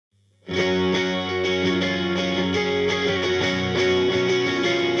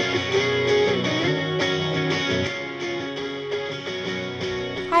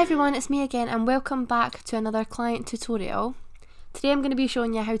everyone, it's me again and welcome back to another client tutorial. Today I'm going to be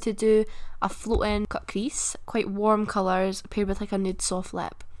showing you how to do a floating cut crease, quite warm colours paired with like a nude soft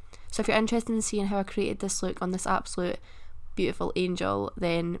lip. So if you're interested in seeing how I created this look on this absolute beautiful angel,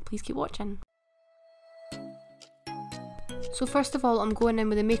 then please keep watching. So first of all, I'm going in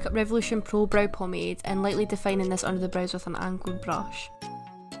with the Makeup Revolution Pro Brow Pomade and lightly defining this under the brows with an angled brush.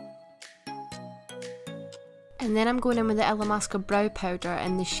 And then I'm going in with the Illamasqua Brow Powder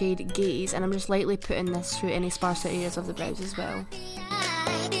in the shade Gaze, and I'm just lightly putting this through any sparser areas of the brows as well.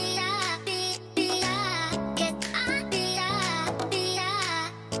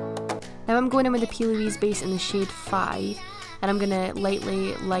 Now I'm going in with the PLOUISE base in the shade 5, and I'm going to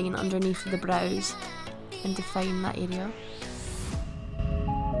lightly line underneath the brows and define that area.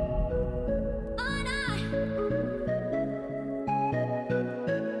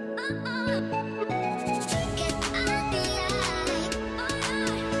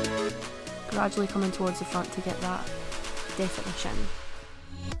 Gradually coming towards the front to get that definition.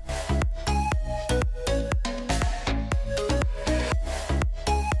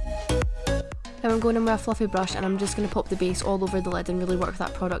 Now I'm going in with a fluffy brush and I'm just going to pop the base all over the lid and really work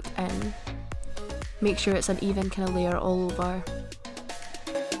that product in. Make sure it's an even kind of layer all over.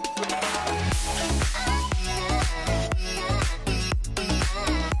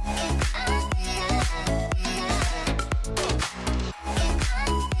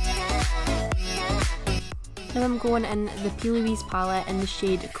 Now I'm going in the PLOUISE palette in the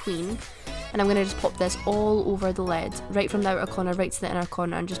shade Queen, and I'm going to just pop this all over the lid, right from the outer corner right to the inner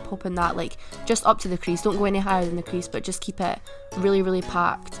corner, and just popping that like just up to the crease. Don't go any higher than the crease, but just keep it really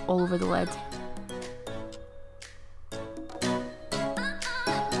packed all over the lid.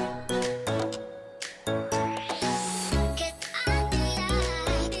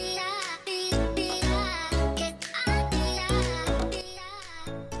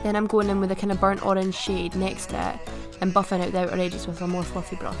 Then I'm going in with a kind of burnt orange shade next to it and buffing out the outer edges with a more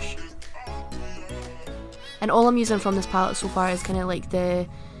fluffy brush. And all I'm using from this palette so far is kind of like the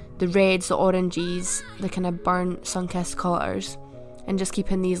reds, the oranges, the kind of burnt sun-kissed colours, and just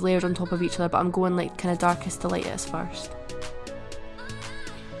keeping these layers on top of each other, but I'm going like kind of darkest to lightest first.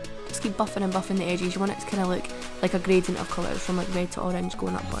 Just keep buffing and buffing the edges. You want it to kind of look like a gradient of colours from like red to orange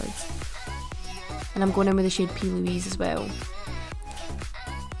going upwards. And I'm going in with the shade PLOUISE as well.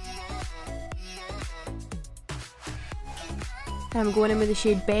 And I'm going in with the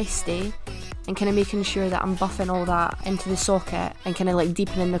shade Bestie and kind of making sure that I'm buffing all that into the socket and kind of like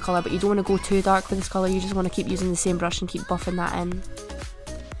deepening the colour, but you don't want to go too dark with this colour, you just want to keep using the same brush and keep buffing that in.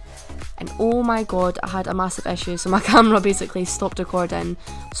 And oh my god, I had a massive issue, so my camera basically stopped recording.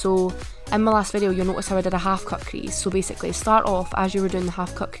 So in my last video you'll notice how I did a half cut crease. So basically start off as you were doing the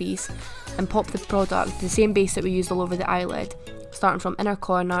half cut crease and pop the product, the same base that we used all over the eyelid, starting from inner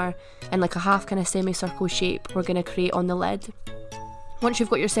corner and like a half kind of semicircle shape we're going to create on the lid. Once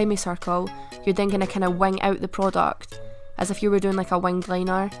you've got your semicircle, you're then going to kind of wing out the product as if you were doing like a winged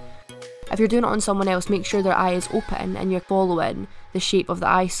liner. If you're doing it on someone else, make sure their eye is open and you're following the shape of the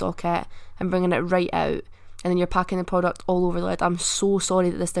eye socket and bringing it right out, and then you're packing the product all over the lid. I'm so sorry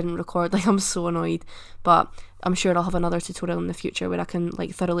that this didn't record, like I'm so annoyed, but I'm sure I'll have another tutorial in the future where I can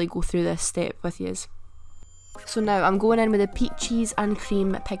like thoroughly go through this step with you. So now I'm going in with a Peaches and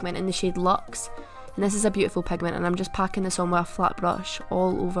Cream pigment in the shade Luxe. And this is a beautiful pigment, and I'm just packing this on with a flat brush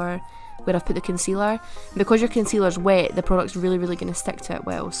all over where I've put the concealer. And because your concealer's wet, the product's really going to stick to it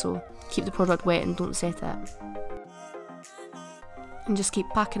well, so keep the product wet and don't set it. And just keep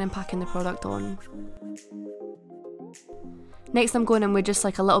packing and packing the product on. Next I'm going in with just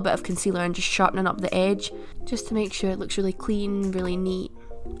like a little bit of concealer and just sharpening up the edge, just to make sure it looks really clean, really neat,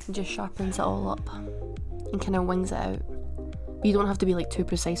 and just sharpens it all up and kind of wings it out. But you don't have to be like too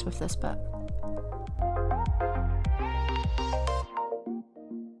precise with this bit.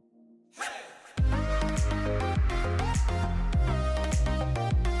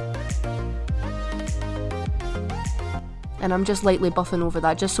 And I'm just lightly buffing over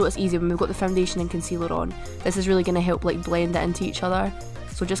that just so it's easy when we've got the foundation and concealer on. This is really going to help like blend it into each other,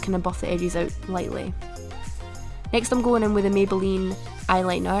 so just kind of buff the edges out lightly. Next I'm going in with a Maybelline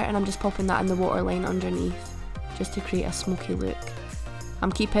eyeliner and I'm just popping that in the waterline underneath just to create a smoky look.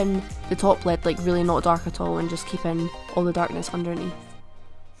 I'm keeping the top lid like really not dark at all and just keeping all the darkness underneath.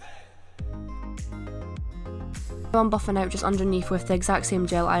 Now I'm buffing out just underneath with the exact same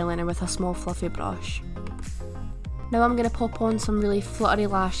gel eyeliner with a small fluffy brush. Now I'm going to pop on some really fluttery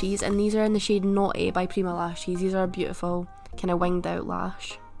lashes, and these are in the shade Naughty by Prima Lashes. These are a beautiful kind of winged out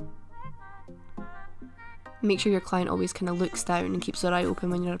lash. Make sure your client always kind of looks down and keeps their eye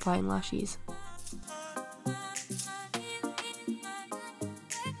open when you're applying lashes.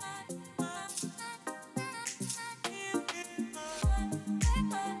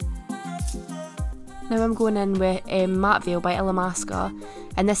 Now I'm going in with Matte Veil by Illamasqua,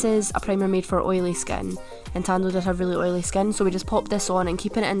 and this is a primer made for oily skin, and Tando does have really oily skin, so we just pop this on and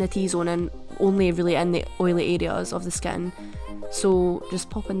keeping it in the T-zone and only really in the oily areas of the skin. So just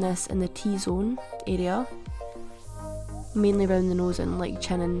popping this in the T-zone area, mainly around the nose and like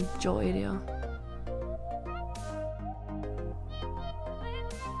chin and jaw area.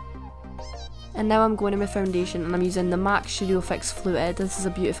 And now I'm going in with foundation, and I'm using the MAC Studio Fix Fluid. This is a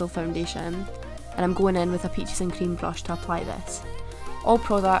beautiful foundation, and I'm going in with a peaches and cream brush to apply this. All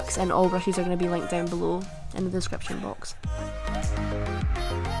products and all brushes are going to be linked down below in the description box.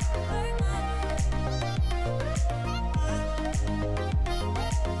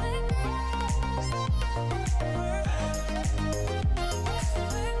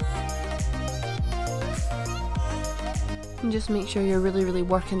 And just make sure you're really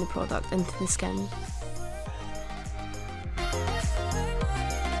working the product into the skin.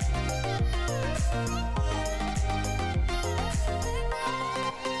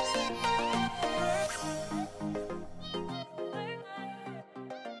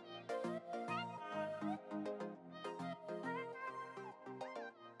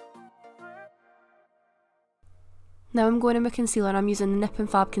 Now I'm going in with concealer, and I'm using the Nip and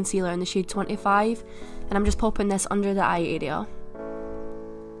Fab concealer in the shade 25, and I'm just popping this under the eye area.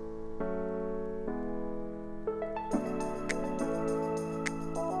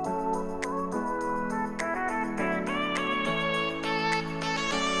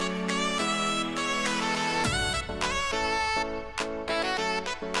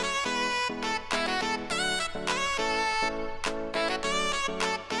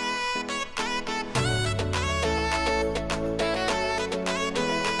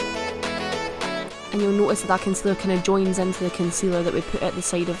 And you'll notice that concealer kind of joins into the concealer that we put at the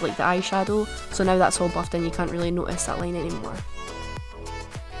side of like the eyeshadow, so now that's all buffed in, you can't really notice that line anymore.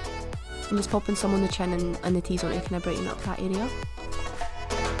 I'm just popping some on the chin and the T-zone to kind of brighten up that area.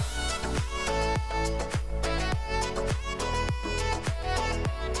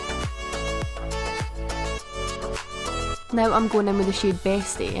 Now I'm going in with the shade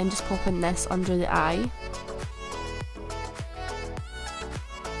Bestie and just popping this under the eye.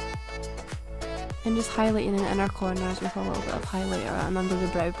 And just highlighting in the inner corners with a little bit of highlighter and under the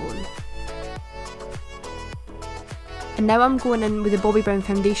brow bone. And now I'm going in with the Bobbi Brown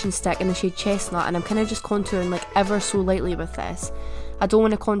foundation stick in the shade Chestnut, and I'm kind of just contouring like ever so lightly with this. I don't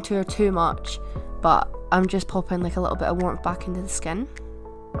want to contour too much, but I'm just popping like a little bit of warmth back into the skin.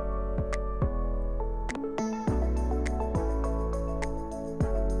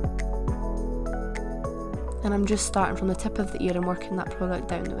 And I'm just starting from the tip of the ear and working that product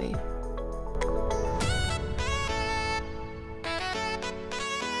down the way.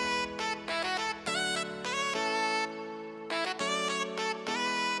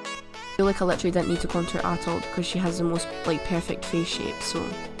 I feel like I literally didn't need to contour at all because she has the most like perfect face shape, so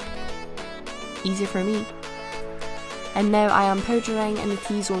easy for me. And now I am powdering in the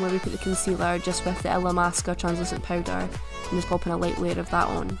T-zone where we put the concealer, just with the Illamasqua translucent powder, and just popping a light layer of that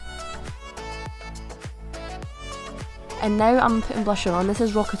on. And now I'm putting blusher on. This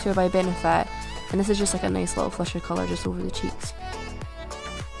is Rockateur by Benefit, and this is just like a nice little flusher colour just over the cheeks.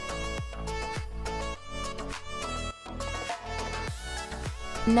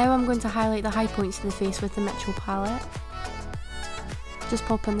 Now I'm going to highlight the high points of the face with the Mitchell palette. Just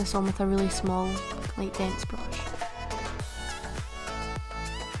popping this on with a really small, light dense brush.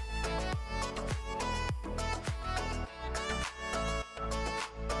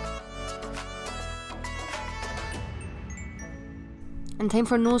 And time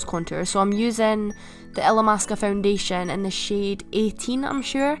for nose contour. So I'm using the Illamasqua foundation in the shade 18, I'm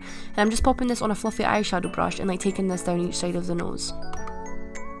sure. And I'm just popping this on a fluffy eyeshadow brush and like taking this down each side of the nose.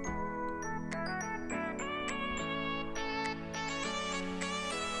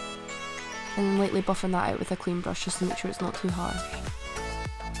 And lightly buffing that out with a clean brush just to make sure it's not too harsh.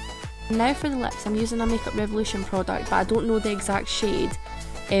 And now for the lips, I'm using a Makeup Revolution product, but I don't know the exact shade,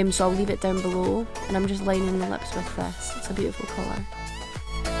 so I'll leave it down below, and I'm just lining the lips with this. It's a beautiful colour.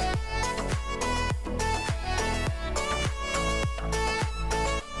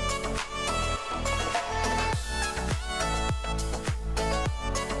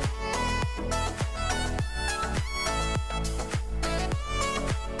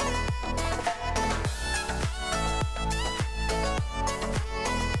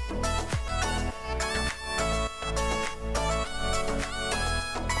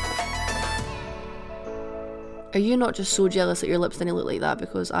 Are you not just so jealous that your lips didn't look like that?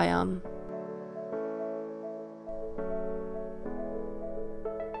 Because I am.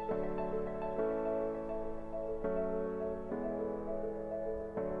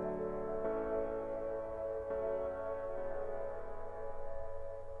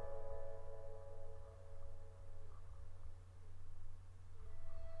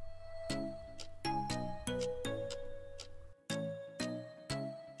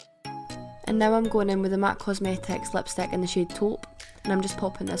 And now I'm going in with the MAC Cosmetics lipstick in the shade Taupe, and I'm just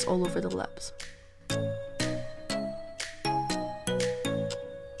popping this all over the lips.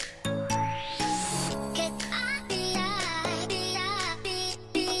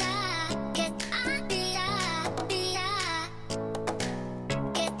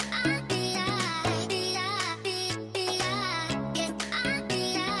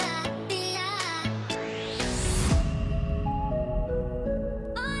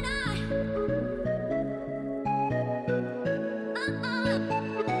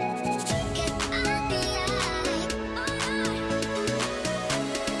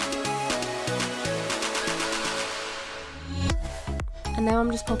 And now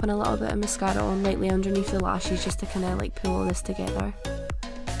I'm just popping a little bit of mascara on lightly underneath the lashes just to kind of like pull all this together.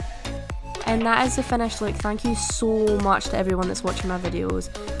 And that is the finished look. Thank you so much to everyone that's watching my videos.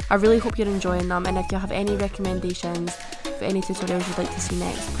 I really hope you're enjoying them, and if you have any recommendations for any tutorials you'd like to see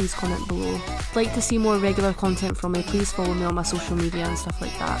next, please comment below. If you'd like to see more regular content from me, please follow me on my social media and stuff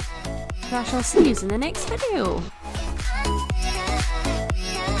like that. And I shall see you in the next video.